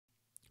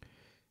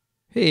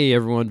Hey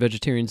everyone,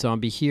 Vegetarian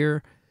Zombie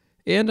here,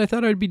 and I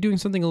thought I'd be doing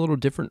something a little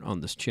different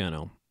on this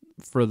channel.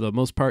 For the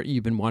most part,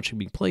 you've been watching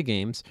me play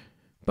games,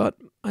 but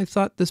I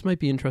thought this might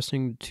be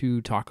interesting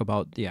to talk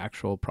about the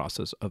actual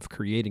process of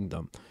creating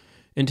them.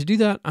 And to do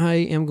that, I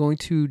am going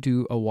to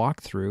do a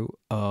walkthrough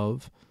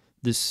of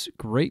this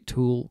great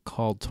tool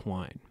called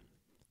Twine.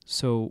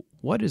 So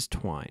what is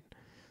Twine?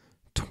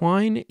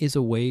 Twine is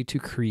a way to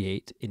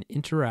create an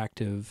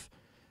interactive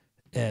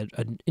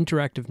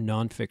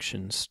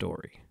nonfiction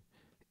story.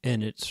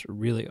 And it's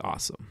really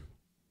awesome.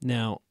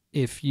 Now,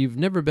 if you've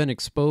never been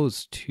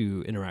exposed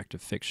to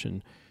interactive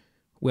fiction,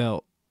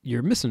 well,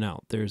 you're missing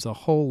out. There's a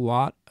whole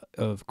lot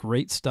of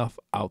great stuff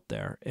out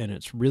there, and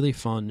it's really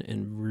fun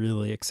and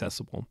really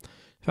accessible.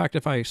 In fact,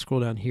 if I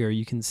scroll down here,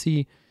 you can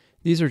see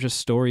these are just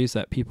stories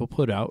that people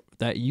put out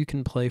that you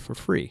can play for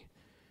free.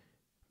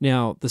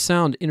 Now, the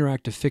sound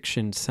interactive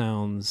fiction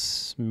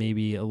sounds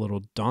maybe a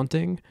little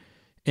daunting,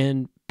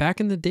 and back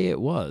in the day it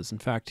was. In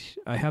fact,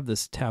 I have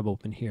this tab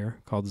open here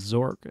called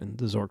Zork and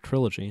the Zork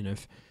Trilogy, and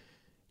if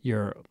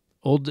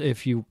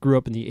you grew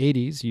up in the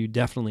 80s, you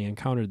definitely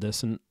encountered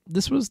this, and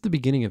this was the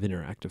beginning of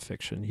interactive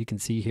fiction. You can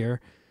see here,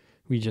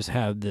 we just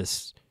have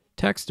this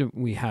text, and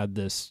we had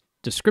this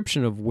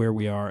description of where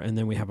we are, and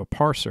then we have a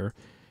parser,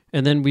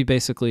 and then we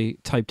basically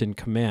typed in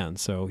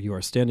commands. So you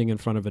are standing in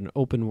front of an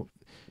open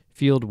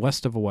field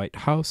west of a white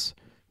house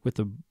with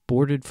a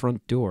boarded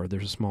front door.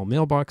 There's a small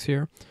mailbox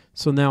here.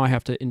 So now I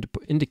have to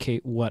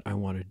indicate what I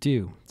want to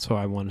do. So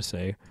I want to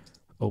say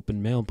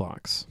open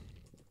mailbox.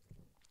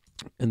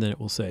 And then it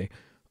will say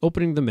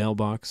opening the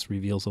mailbox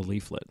reveals a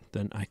leaflet.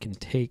 Then I can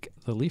take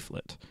the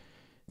leaflet.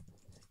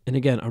 And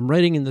again, I'm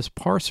writing in this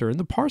parser, and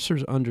the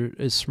parser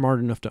is smart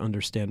enough to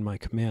understand my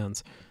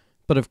commands.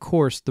 But of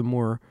course, the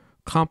more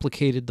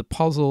complicated the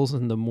puzzles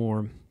and the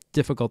more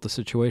difficult the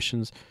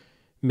situations,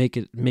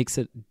 makes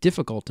it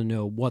difficult to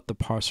know what the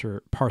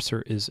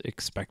parser is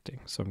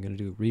expecting. So I'm going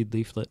to do read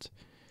leaflet,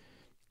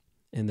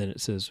 and then it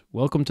says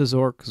welcome to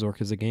Zork.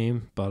 Zork is a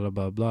game, blah blah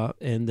blah blah,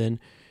 and then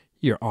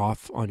you're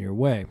off on your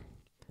way.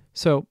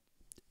 So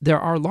there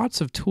are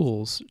lots of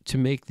tools to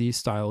make these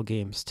style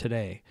games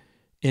today,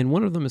 and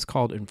one of them is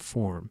called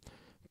Inform.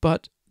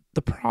 But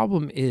the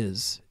problem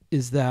is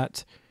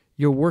that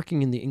you're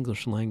working in the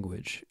English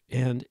language,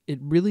 and it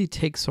really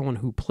takes someone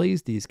who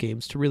plays these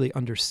games to really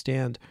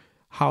understand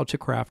how to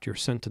craft your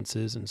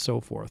sentences and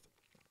so forth.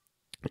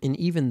 And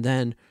even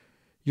then,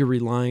 you're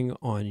relying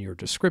on your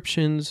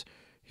descriptions,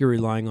 you're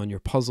relying on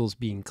your puzzles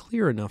being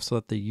clear enough so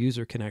that the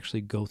user can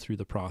actually go through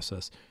the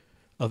process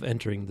of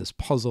entering this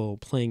puzzle,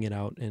 playing it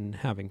out, and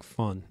having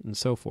fun, and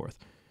so forth.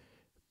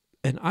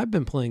 And I've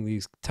been playing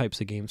these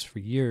types of games for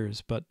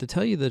years, but to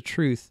tell you the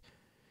truth,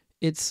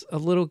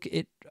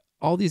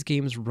 all these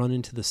games run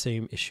into the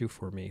same issue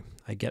for me.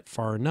 I get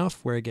far enough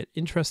where I get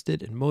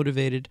interested and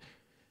motivated,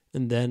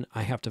 and then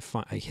I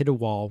hit a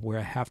wall where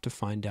I have to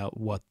find out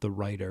what the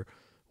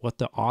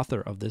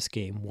author of this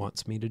game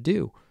wants me to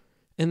do.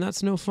 And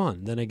that's no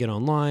fun. Then I get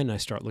online, I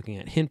start looking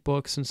at hint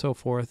books and so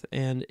forth,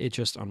 and it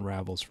just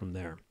unravels from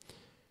there.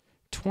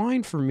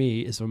 Twine, for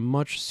me, is a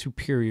much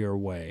superior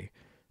way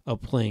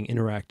of playing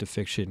interactive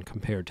fiction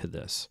compared to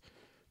this.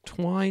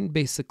 Twine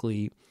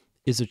basically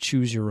is a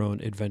choose-your-own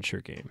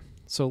adventure game.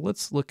 So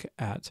let's look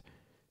at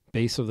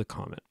base of the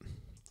comment.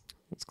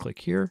 Let's click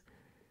here,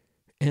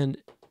 and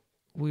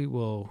we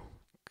will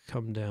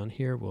come down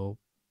here. We'll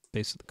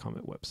base of the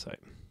comment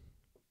website.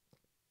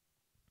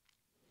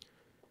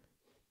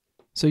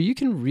 So you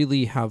can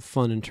really have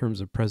fun in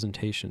terms of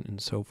presentation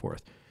and so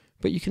forth.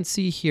 But you can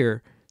see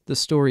here, the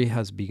story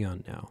has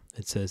begun now.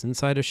 It says,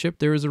 inside a ship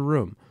there is a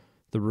room.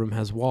 The room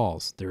has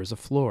walls. There is a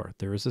floor.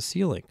 There is a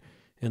ceiling.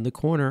 In the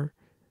corner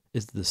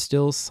is the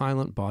still,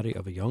 silent body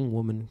of a young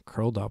woman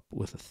curled up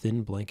with a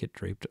thin blanket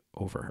draped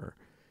over her.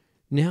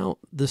 Now,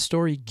 the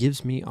story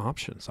gives me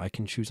options. I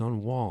can choose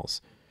on walls,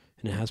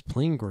 and it has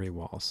plain gray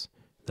walls.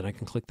 Then I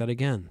can click that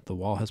again. The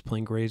wall has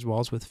plain gray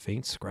walls with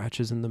faint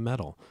scratches in the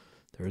metal.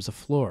 There is a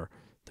floor.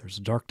 There's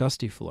a dark,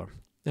 dusty floor.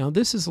 Now,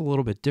 this is a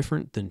little bit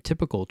different than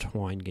typical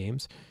Twine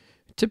games.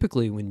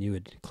 Typically, when you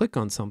would click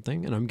on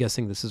something, and I'm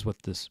guessing this is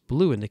what this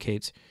blue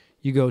indicates,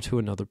 you go to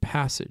another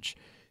passage.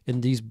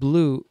 And these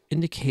blue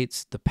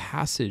indicates the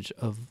passage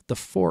of the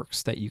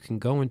forks that you can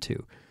go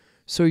into.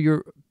 So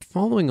you're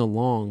following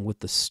along with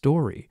the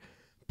story,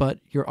 but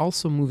you're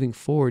also moving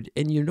forward,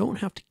 and you don't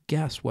have to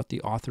guess what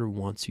the author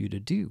wants you to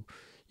do.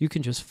 You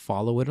can just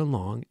follow it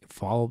along,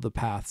 follow the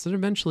paths, and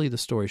eventually the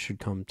story should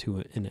come to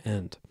an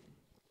end.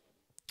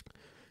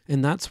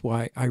 And that's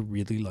why I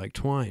really like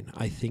Twine.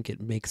 I think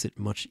it makes it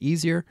much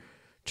easier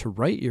to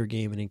write your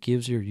game, and it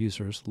gives your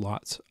users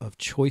lots of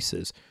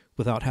choices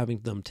without having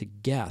them to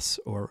guess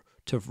or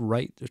to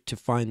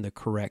find the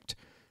correct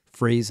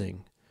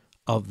phrasing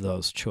of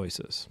those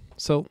choices.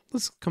 So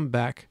let's come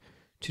back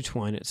to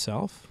Twine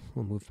itself.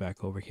 We'll move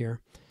back over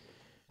here.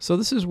 So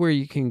this is where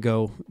you can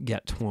go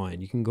get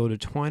Twine. You can go to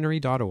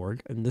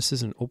twinery.org, and this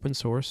is an open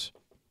source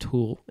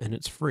tool, and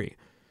it's free.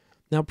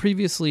 Now,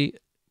 previously,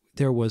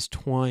 there was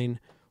Twine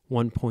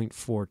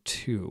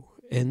 1.42,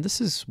 and this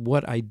is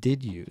what I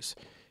did use.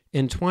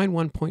 And Twine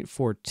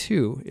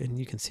 1.42, and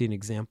you can see an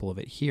example of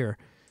it here,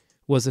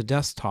 was a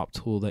desktop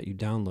tool that you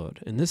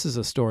download. And this is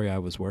a story I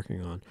was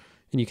working on.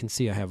 And you can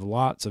see I have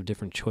lots of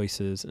different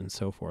choices and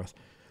so forth.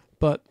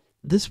 But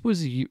this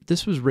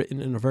was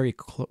written in a very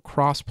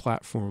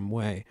cross-platform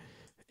way.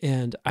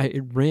 And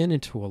it ran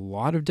into a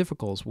lot of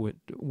difficulties when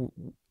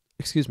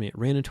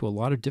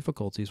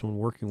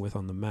working with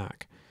on the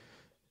Mac.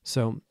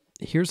 So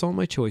here's all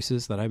my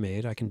choices that I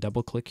made. I can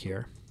double click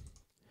here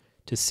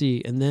to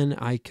see, and then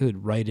I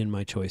could write in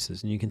my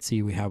choices. And you can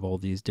see we have all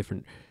these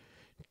different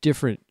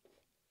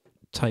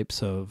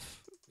types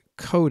of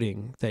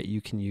coding that you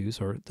can use,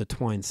 or the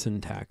Twine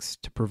syntax,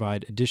 to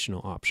provide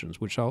additional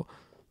options, which I'll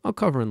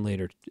cover in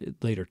later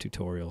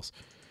tutorials.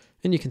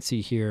 And you can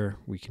see here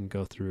we can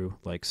go through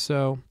like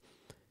so.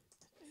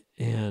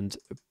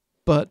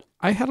 But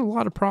I had a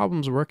lot of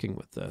problems working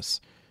with this.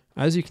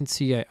 As you can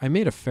see, I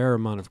made a fair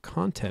amount of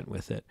content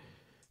with it,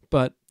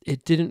 but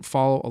it didn't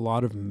follow a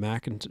lot of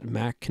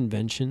Mac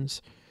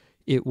conventions.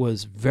 It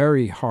was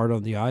very hard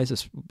on the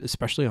eyes,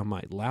 especially on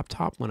my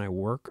laptop when I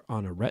work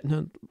on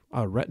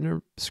a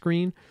Retina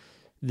screen.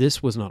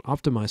 This was not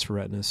optimized for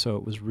Retina,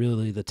 so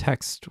the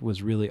text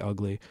was really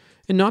ugly.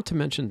 And not to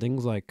mention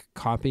things like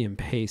copy and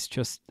paste,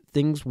 just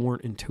things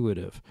weren't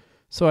intuitive.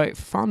 So I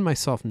found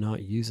myself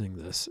not using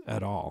this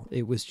at all.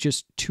 It was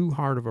just too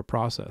hard of a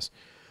process.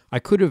 I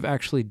could have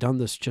actually done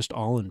this just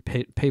all in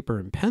paper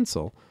and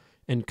pencil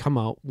and come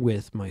out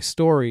with my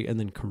story and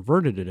then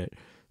converted it.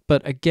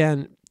 But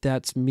again,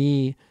 that's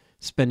me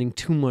spending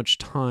too much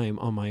time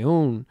on my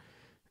own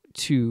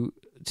to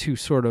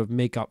sort of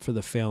make up for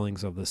the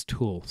failings of this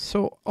tool.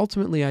 So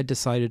ultimately I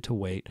decided to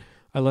wait.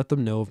 I let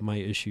them know of my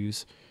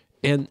issues,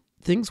 and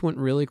things went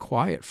really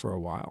quiet for a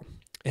while.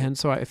 And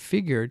so I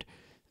figured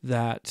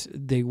that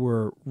they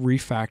were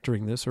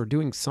refactoring this or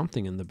doing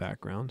something in the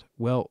background.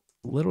 Well,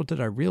 little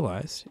did I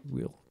realize,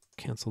 we'll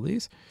cancel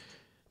these,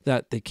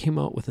 that they came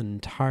out with an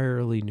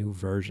entirely new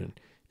version.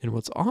 And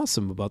what's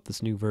awesome about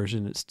this new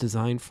version, it's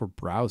designed for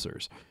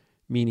browsers,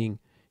 meaning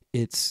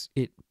it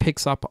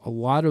picks up a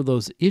lot of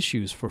those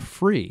issues for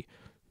free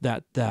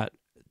that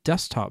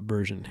desktop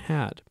version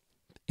had.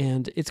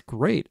 And it's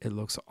great. It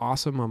looks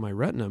awesome on my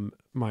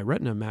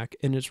Retina Mac,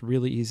 and it's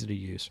really easy to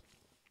use.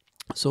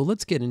 So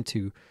let's get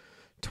into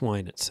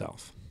Twine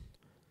itself.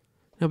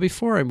 Now,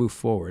 before I move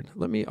forward,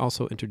 let me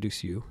also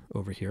introduce you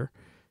over here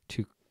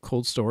to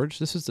cold storage.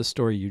 This is the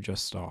story you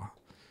just saw.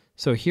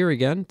 So here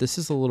again, this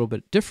is a little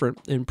bit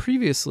different. And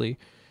previously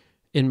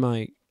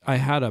I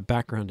had a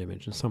background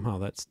image, and somehow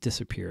that's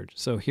disappeared.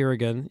 So here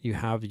again, you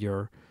have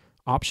your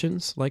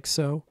options like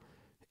so,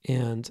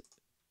 and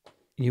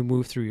you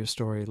move through your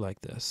story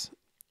like this.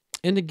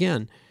 And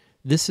again,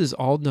 this is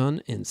all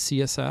done in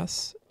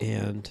CSS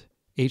and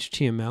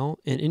HTML,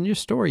 and in your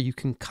story, you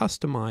can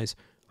customize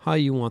how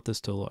you want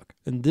this to look.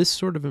 And this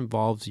sort of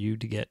involves you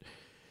to get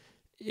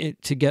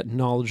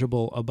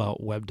knowledgeable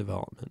about web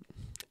development.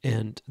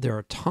 And there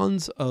are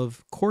tons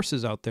of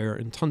courses out there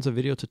and tons of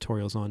video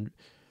tutorials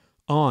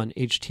on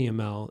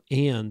HTML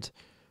and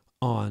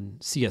on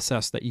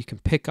CSS that you can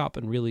pick up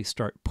and really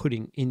start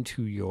putting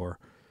into your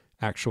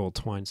actual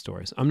Twine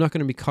stories. I'm not going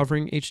to be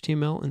covering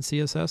HTML and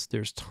CSS.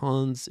 There's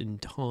tons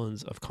and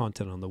tons of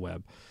content on the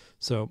web.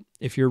 So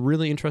if you're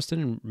really interested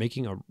in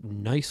making a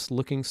nice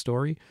looking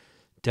story,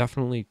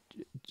 definitely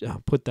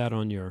put that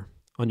on your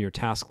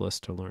task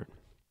list to learn.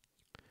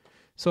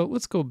 So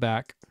let's go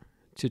back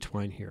to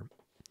Twine here.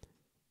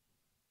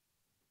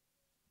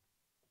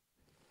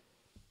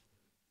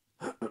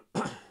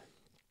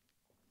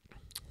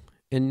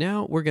 And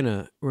now we're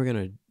gonna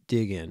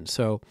dig in.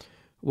 So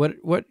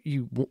what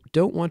you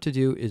don't want to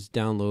do is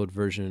download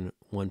version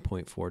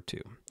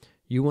 1.42.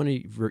 You want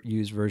to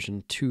use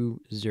version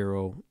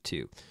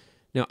 2.0.2.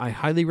 Now, I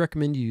highly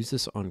recommend you use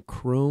this on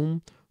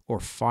Chrome or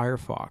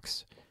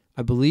Firefox.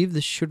 I believe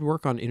this should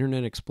work on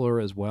Internet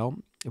Explorer as well,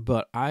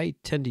 but I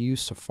tend to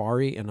use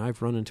Safari, and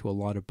I've run into a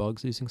lot of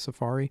bugs using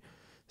Safari.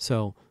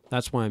 So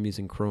that's why I'm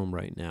using Chrome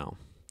right now.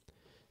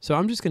 So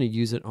I'm just going to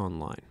use it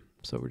online.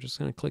 So we're just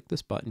going to click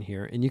this button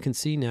here, and you can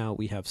see now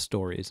we have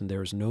stories, and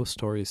there's no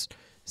stories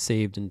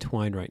saved in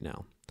Twine right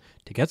now.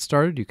 To get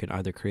started, you can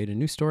either create a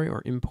new story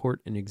or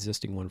import an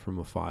existing one from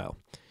a file.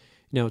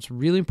 Now, it's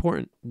really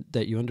important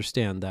that you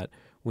understand that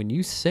when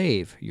you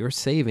save, you're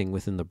saving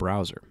within the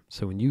browser.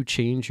 So when you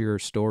change your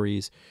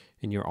stories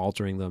and you're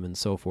altering them and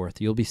so forth,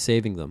 you'll be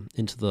saving them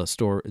into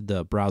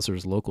the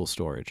browser's local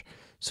storage.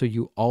 So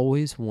you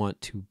always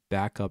want to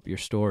back up your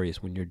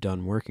stories when you're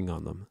done working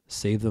on them.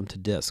 Save them to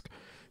disk.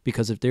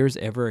 Because if there's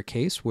ever a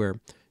case where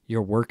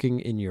you're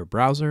working in your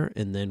browser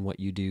and then what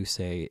you do,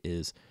 say,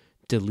 is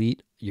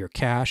delete your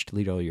cache,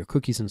 delete all your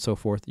cookies and so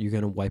forth, you're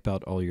going to wipe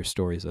out all your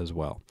stories as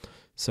well.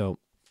 So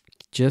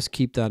just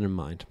keep that in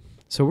mind.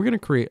 So we're going to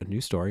create a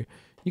new story.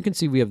 You can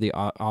see we have the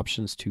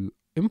options to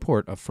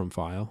import from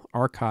file,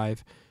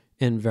 archive,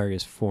 and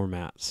various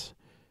formats.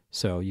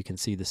 So you can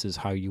see this is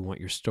how you want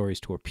your stories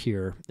to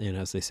appear, and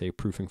as they say,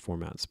 proofing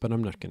formats, but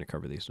I'm not going to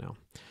cover these now.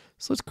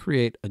 So let's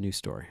create a new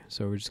story.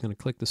 So we're just going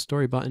to click the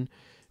story button, and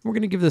we're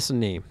going to give this a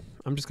name.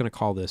 I'm just going to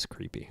call this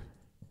Creepy.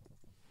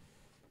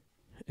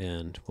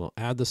 and we'll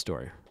add the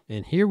story.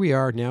 And here we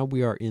are. Now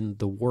we are in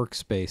the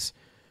workspace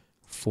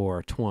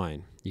for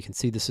Twine. You can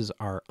see this is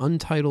our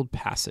untitled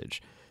passage.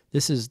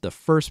 This is the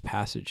first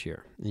passage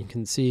here. And you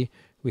can see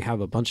we have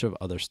a bunch of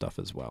other stuff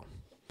as well.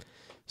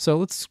 So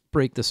let's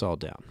break this all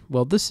down.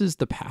 Well, this is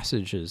the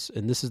passages,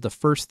 and this is the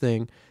first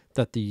thing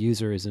that the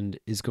user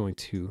is going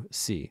to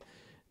see.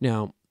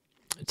 Now,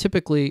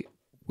 typically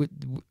we're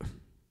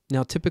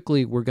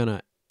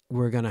gonna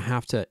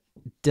have to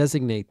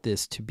designate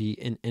this to be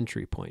an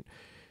entry point.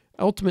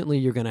 Ultimately,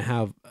 you're going to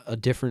have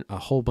a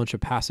whole bunch of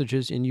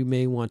passages, and you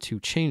may want to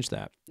change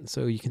that.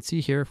 So you can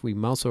see here, if we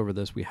mouse over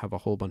this, we have a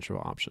whole bunch of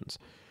options.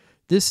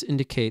 This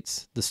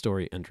indicates the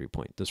story entry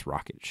point, this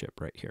rocket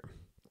ship right here.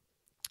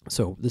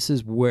 So this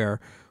is where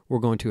we're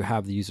going to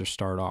have the user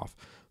start off.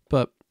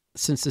 But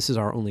since this is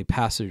our only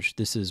passage,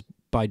 this is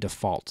by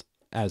default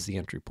as the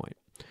entry point.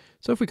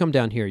 So if we come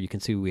down here, you can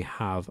see we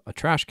have a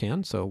trash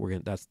can. So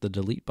that's the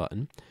delete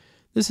button.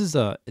 This is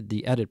the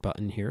edit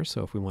button here.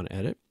 So if we want to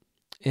edit,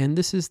 and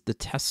this is the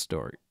test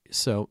story.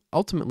 So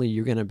ultimately,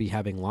 you're going to be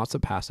having lots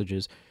of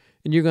passages,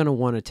 and you're going to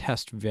want to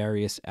test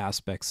various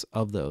aspects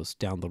of those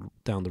down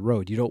the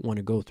road. You don't want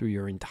to go through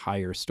your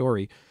entire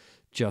story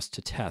just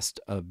to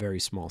test a very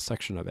small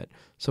section of it.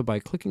 So by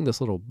clicking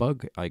this little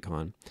bug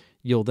icon,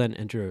 you'll then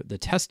enter the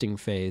testing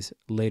phase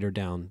later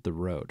down the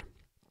road.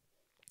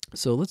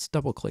 So let's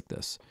double click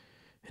this.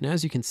 And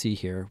as you can see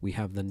here, we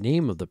have the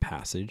name of the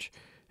passage,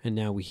 and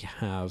now we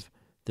have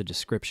the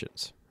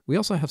descriptions. We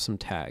also have some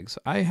tags.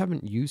 I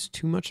haven't used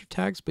too much of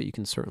tags, but you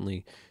can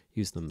certainly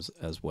use them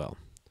as well.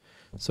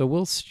 So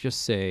we'll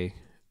just say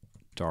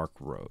Dark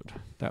Road.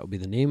 That will be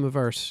the name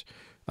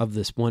of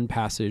this one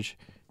passage.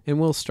 And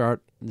we'll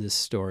start this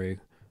story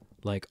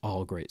like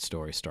all great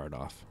stories start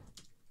off.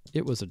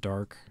 It was a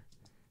dark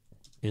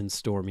and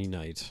stormy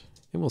night.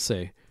 And we'll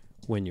say,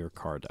 when your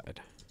car died.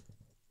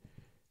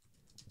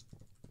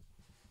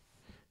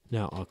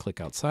 Now I'll click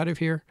outside of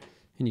here,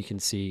 and you can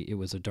see it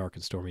was a dark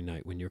and stormy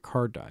night when your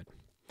car died.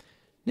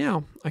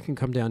 Now I can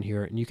come down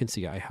here, and you can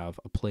see I have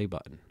a play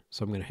button.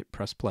 So I'm going to hit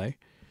press play,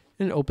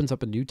 and it opens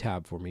up a new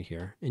tab for me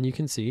here. And you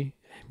can see,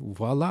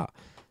 voila,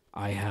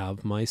 I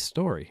have my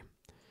story.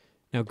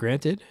 Now,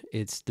 granted,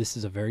 this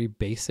is a very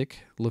basic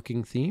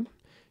looking theme.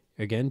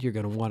 Again, you're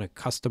going to want to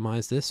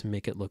customize this and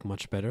make it look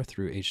much better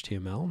through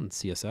HTML and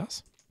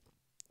CSS.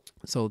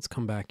 So let's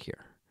come back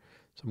here.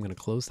 So I'm going to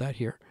close that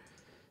here.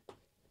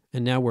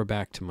 And now we're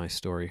back to my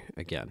story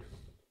again.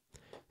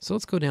 So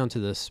let's go down to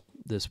this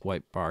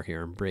white bar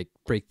here and break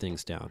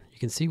things down. You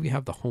can see we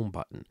have the home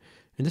button,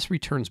 and this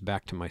returns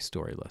back to my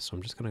story list. So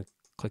I'm just going to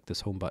click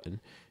this home button,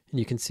 and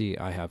you can see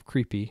I have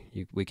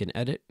creepy. We can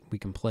edit, we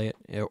can play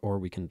it, or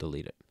we can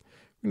delete it.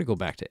 I'm going to go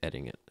back to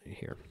editing it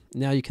here.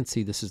 Now you can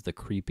see this is the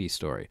creepy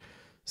story.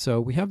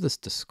 So we have this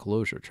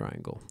disclosure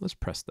triangle. Let's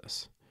press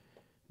this.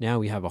 Now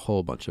we have a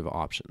whole bunch of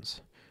options.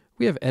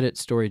 We have edit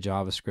story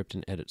JavaScript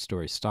and edit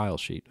story style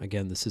sheet.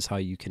 Again, this is how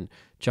you can,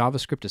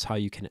 JavaScript is how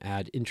you can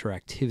add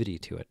interactivity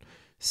to it.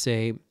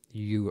 Say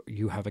you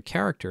have a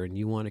character and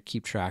you want to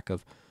keep track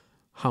of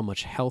how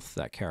much health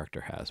that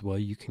character has. Well,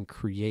 you can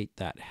create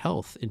that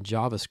health in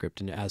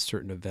JavaScript, and as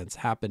certain events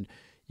happen,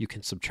 you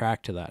can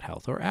subtract to that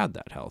health or add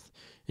that health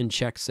and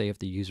check, say, if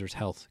the user's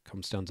health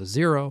comes down to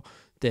 0,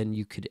 then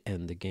you could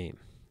end the game.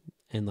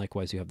 And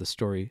likewise, you have the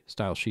story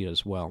style sheet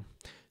as well.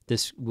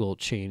 This will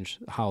change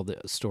how the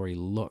story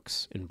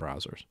looks in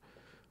browsers.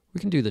 We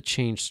can do the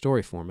change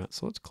story format.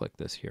 So let's click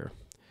this here.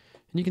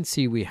 And you can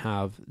see we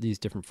have these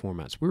different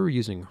formats. We were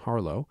using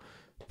Harlow,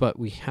 but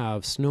we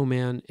have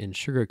Snowman and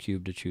Sugar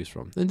Cube to choose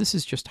from. And this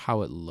is just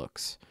how it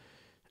looks.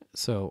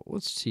 So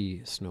let's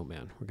see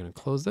Snowman. We're going to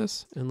close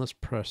this and let's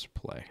press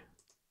play.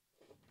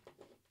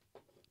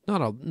 Not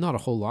a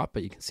whole lot,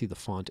 but you can see the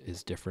font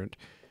is different,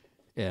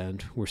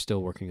 and we're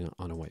still working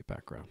on a white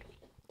background.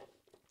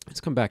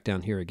 Let's come back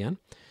down here again,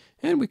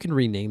 and we can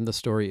rename the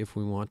story if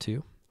we want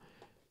to.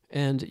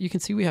 And you can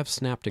see we have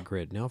snap to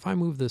grid. Now, if I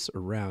move this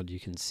around, you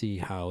can see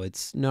how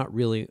it's not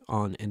really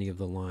on any of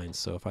the lines.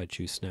 So if I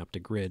choose snap to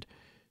grid,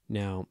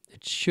 now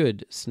it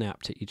should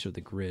snap to each of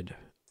the grid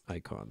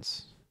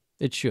icons.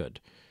 It should.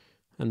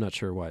 I'm not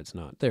sure why it's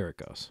not. There it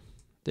goes.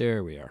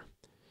 There we are.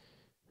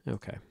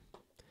 Okay.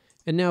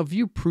 And now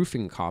view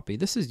proofing copy.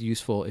 This is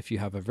useful if you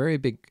have a very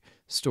big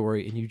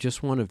story and you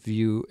just want to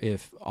view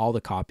if all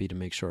the copy to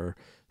make sure,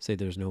 say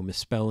there's no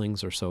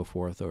misspellings or so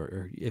forth,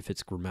 or if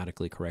it's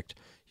grammatically correct.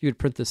 You would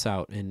print this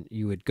out and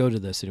you would go to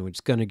this, and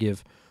it's going to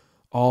give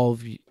all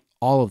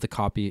of the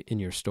copy in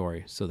your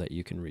story so that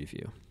you can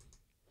review.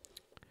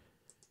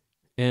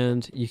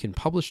 And you can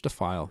publish the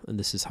file, and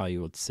this is how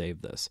you would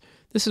save this.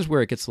 This is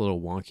where it gets a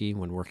little wonky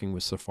when working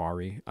with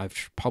Safari.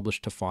 I've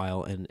published a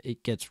file, and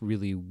it gets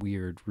really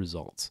weird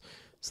results.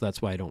 So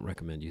that's why I don't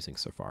recommend using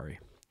Safari.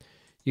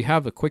 You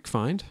have a quick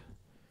find.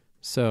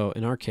 So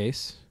in our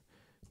case,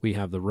 we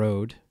have the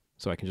road.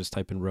 So I can just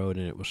type in road,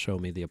 and it will show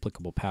me the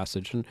applicable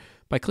passage. And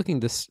by clicking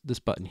this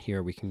button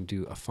here, we can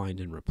do a find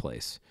and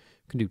replace.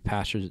 We can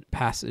do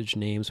passage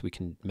names. We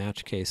can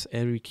match case,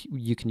 and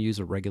you can use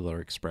a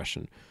regular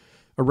expression.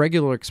 A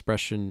regular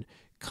expression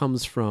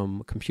comes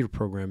from computer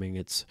programming.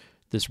 It's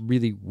this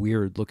really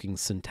weird looking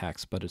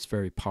syntax, but it's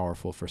very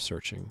powerful for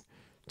searching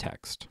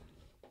text.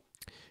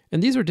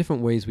 And these are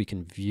different ways we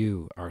can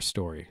view our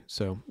story.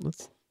 So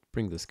let's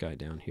bring this guy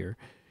down here.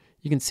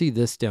 You can see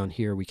this down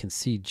here. We can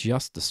see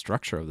just the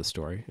structure of the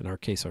story. In our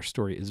case, our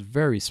story is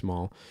very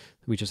small.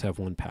 We just have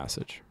one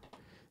passage.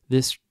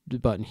 This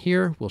button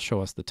here will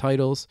show us the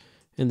titles,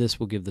 and this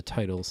will give the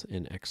titles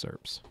in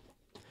excerpts.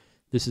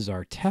 This is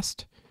our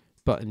test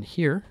button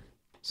here,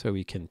 so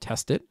we can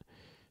test it.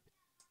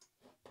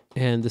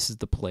 And this is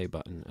the play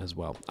button as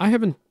well. I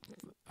haven't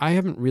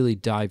really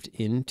dived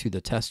into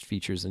the test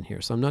features in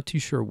here, so I'm not too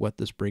sure what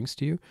this brings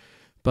to you,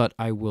 but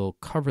I will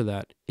cover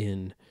that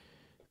in,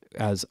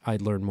 as I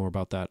learn more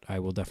about that, I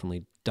will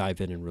definitely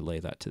dive in and relay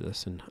that to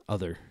this and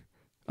other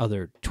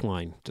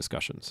Twine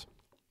discussions.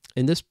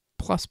 And this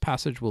plus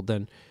passage will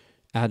then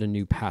add a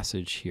new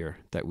passage here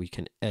that we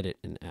can edit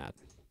and add.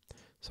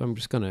 So I'm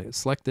just going to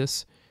select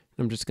this,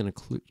 and I'm just going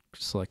to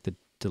select the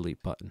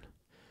delete button.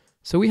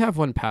 So we have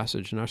one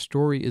passage, and our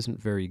story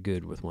isn't very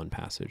good with one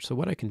passage. So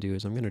what I can do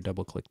is I'm going to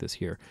double click this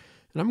here,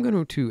 and I'm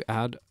going to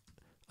add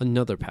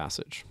another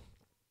passage.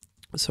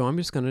 So I'm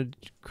just going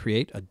to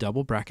create a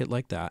double bracket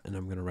like that, and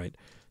I'm going to write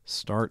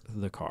start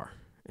the car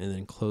and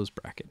then close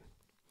bracket.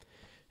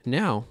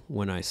 Now,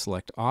 when I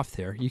select off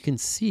there, you can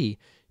see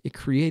it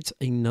creates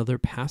another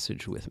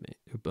passage with me,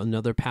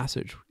 another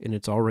passage, and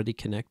it's already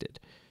connected.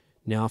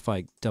 Now, if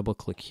I double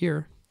click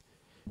here,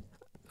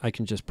 I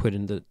can just put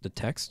in the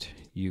text,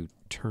 you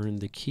turn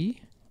the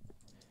key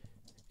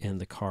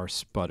and the car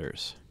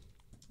sputters,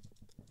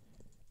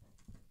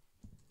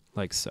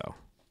 like so.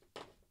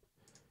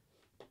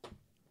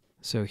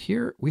 So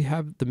here we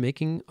have the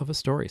making of a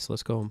story. So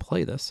let's go and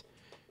play this.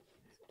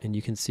 And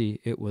you can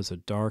see it was a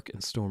dark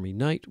and stormy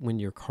night when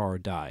your car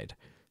died.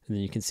 And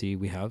then you can see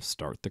we have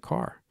start the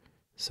car.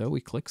 So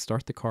we click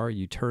start the car,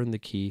 you turn the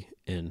key,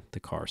 and the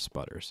car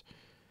sputters.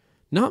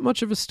 Not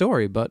much of a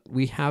story, but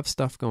we have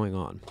stuff going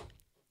on.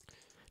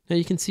 Now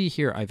you can see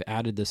here I've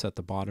added this at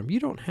the bottom. You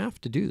don't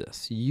have to do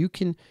this. You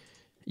can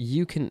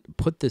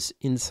put this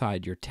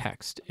inside your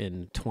text,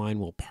 and Twine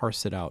will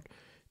parse it out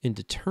and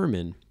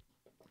determine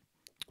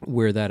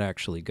where that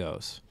actually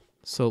goes.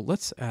 So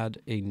let's add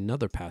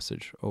another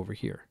passage over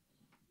here.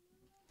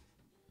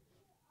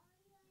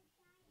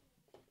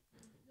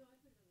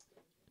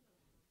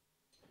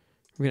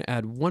 We're going to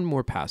add one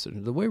more passage.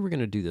 The way we're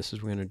going to do this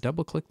is we're going to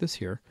double click this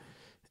here,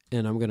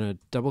 and I'm going to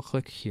double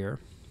click here.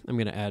 I'm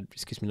going to add,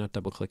 excuse me, not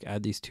double click,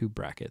 add these two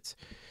brackets.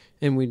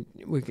 And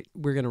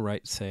we're going to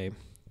write, say,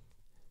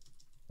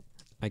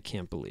 I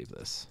can't believe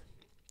this.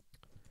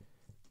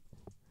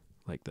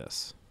 Like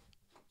this.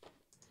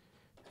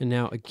 And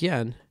now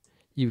again,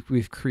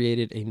 we've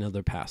created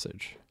another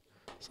passage.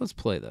 So let's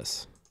play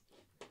this.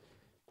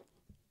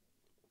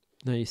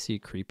 Now you see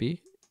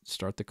creepy,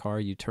 start the car,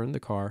 you turn the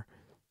car,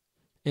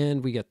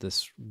 and we get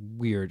this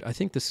weird, I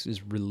think this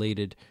is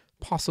related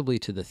possibly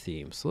to the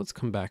theme. So let's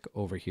come back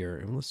over here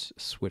and let's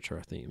switch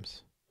our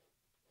themes.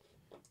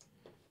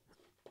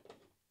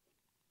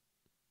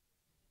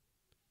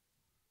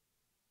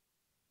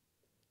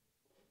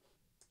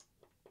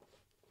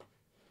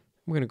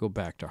 I'm going to go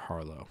back to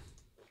Harlow.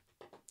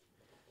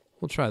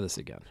 We'll try this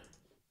again.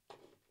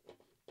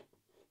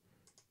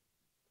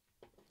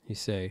 You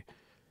say,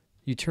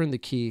 you turn the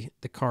key,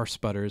 the car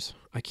sputters.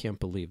 I can't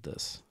believe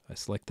this. I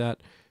select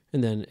that,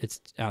 and then it's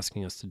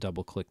asking us to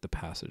double click the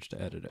passage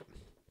to edit it.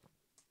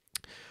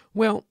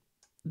 Well,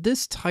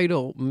 this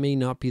title may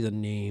not be the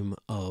name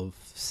of,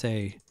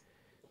 say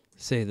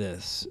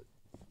this,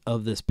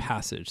 of this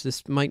passage.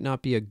 This might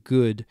not be a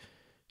good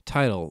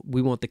title.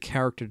 We want the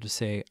character to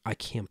say, I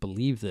can't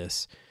believe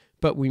this,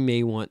 but we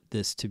may want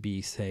this to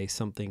be, say,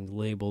 something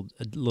labeled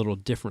a little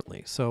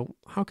differently. So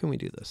how can we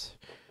do this?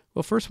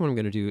 Well, first what I'm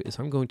going to do is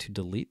I'm going to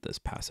delete this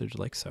passage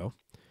like so.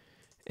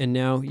 And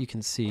now you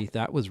can see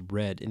that was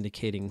red,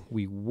 indicating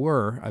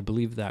I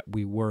believe that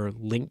we were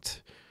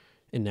linked,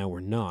 and now we're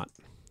not.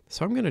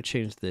 So I'm going to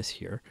change this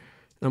here,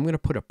 and I'm going to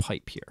put a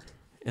pipe here.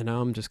 And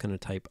now I'm just going to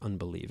type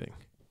unbelieving.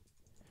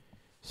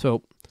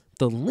 So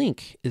the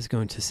link is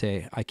going to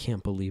say, I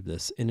can't believe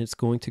this, and it's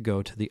going to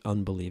go to the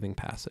unbelieving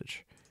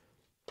passage.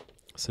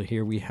 So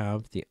here we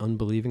have the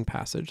unbelieving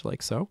passage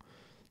like so.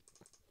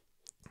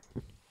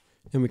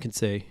 And we can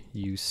say,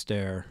 you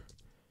stare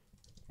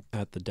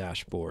at the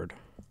dashboard.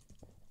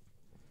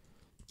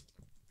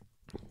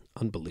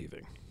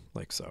 Unbelieving,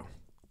 like so.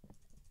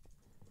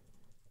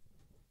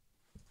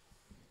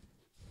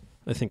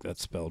 I think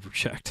that's spelled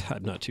checked.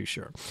 I'm not too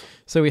sure.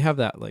 So we have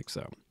that like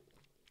so.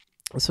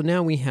 So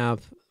now we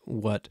have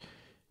what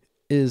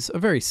is a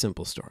very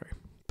simple story.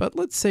 But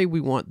let's say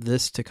we want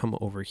this to come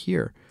over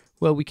here.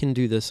 Well, we can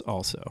do this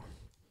also.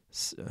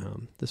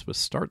 This was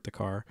start the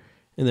car,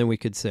 and then we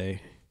could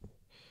say,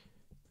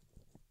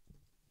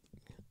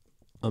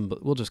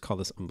 we'll just call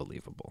this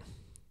unbelievable.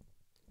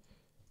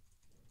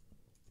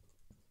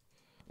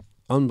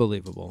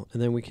 Unbelievable.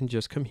 And then we can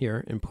just come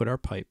here and put our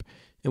pipe,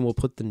 and we'll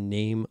put the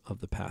name of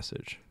the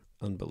passage,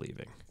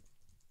 unbelieving.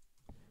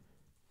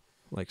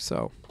 Like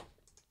so.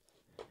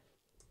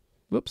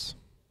 Whoops.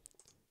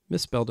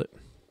 Misspelled it.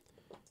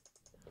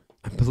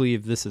 I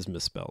believe this is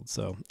misspelled,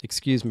 so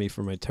excuse me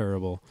for my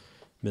terrible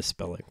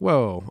misspelling.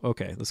 Whoa,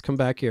 okay, let's come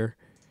back here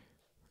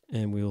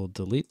and we will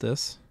delete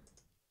this.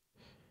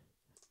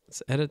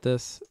 Let's edit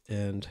this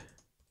and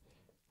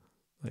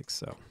like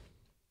so.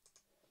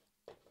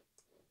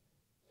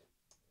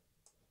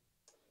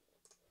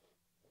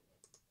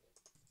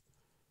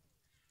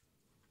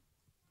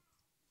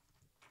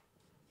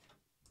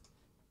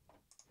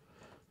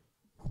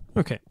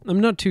 Okay, I'm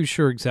not too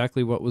sure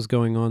exactly what was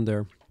going on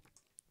there,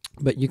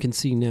 but you can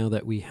see now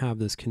that we have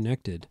this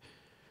connected.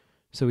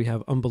 So we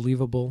have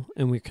unbelievable,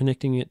 and we're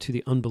connecting it to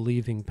the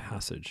unbelieving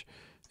passage.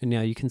 And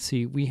now you can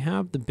see we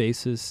have the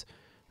basis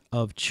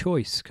of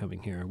choice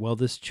coming here. Well,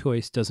 this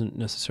choice doesn't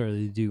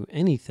necessarily do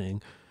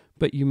anything,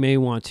 but you may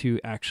want to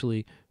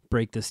actually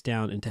break this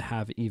down and to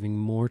have even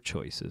more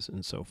choices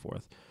and so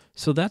forth.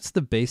 So that's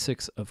the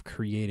basics of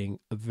creating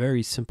a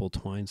very simple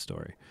Twine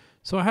story.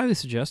 So I highly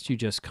suggest you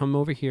just come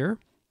over here,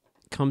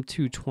 come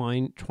to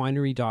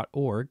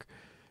twinery.org,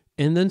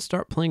 and then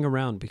start playing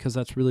around, because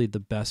that's really the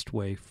best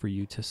way for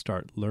you to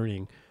start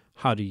learning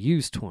how to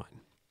use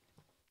Twine.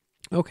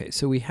 Okay,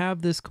 so we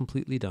have this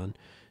completely done.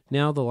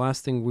 Now the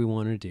last thing we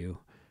want to do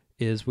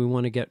is we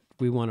want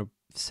to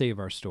save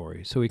our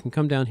story. So we can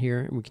come down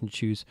here and we can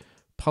choose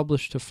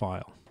publish to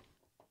file.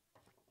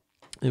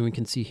 And we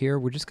can see here,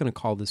 we're just going to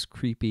call this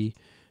creepy.html,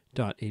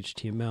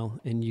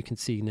 and you can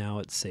see now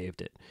it's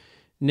saved it.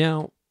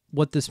 Now,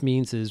 what this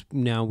means is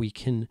now we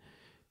can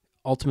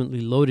ultimately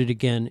load it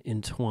again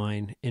in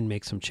Twine and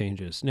make some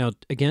changes. Now,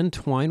 again,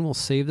 Twine will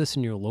save this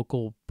in your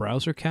local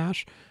browser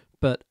cache,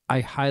 but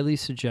I highly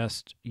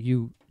suggest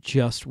you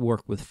just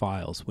work with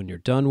files. When you're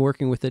done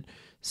working with it,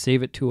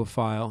 save it to a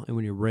file, and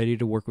when you're ready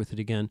to work with it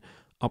again,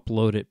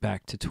 upload it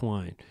back to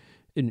Twine.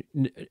 And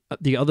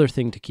the other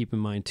thing to keep in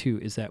mind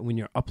too is that when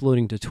you're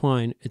uploading to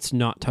Twine, it's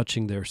not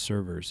touching their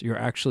servers. You're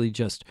actually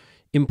just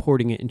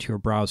importing it into your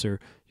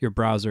browser. Your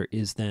browser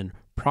is then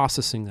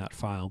processing that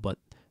file, but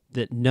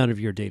that none of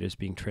your data is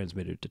being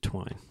transmitted to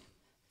Twine.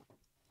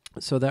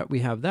 So that we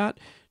have that.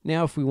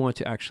 Now if we want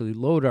to actually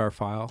load our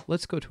file,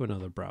 let's go to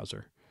another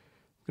browser.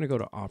 I'm going to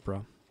go to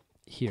Opera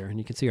here, and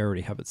you can see I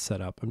already have it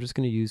set up. I'm just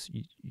going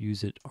to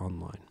use it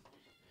online.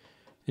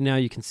 And now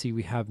you can see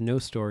we have no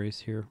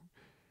stories here.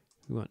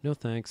 We want no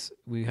thanks.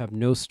 We have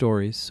no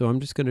stories. So I'm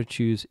just going to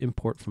choose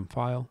import from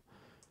file.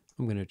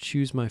 I'm going to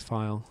choose my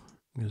file.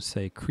 I'm going to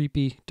say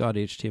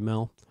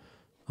creepy.html.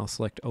 I'll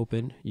select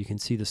open. You can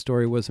see the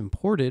story was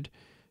imported.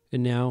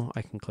 And now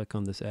I can click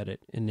on this edit,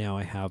 and now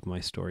I have my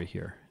story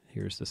here.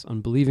 Here's this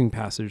unbelieving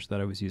passage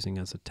that I was using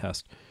as a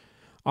test.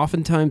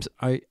 Oftentimes,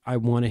 I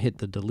want to hit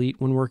the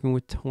delete when working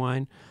with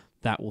Twine.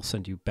 That will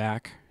send you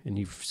back, and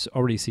you've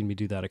already seen me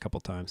do that a couple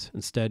times.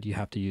 Instead, you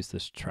have to use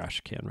this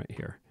trash can right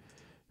here.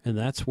 And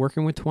that's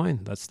working with Twine.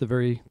 That's the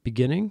very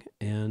beginning,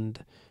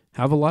 and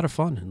have a lot of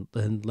fun,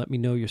 and let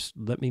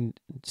me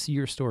see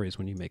your stories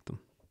when you make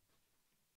them.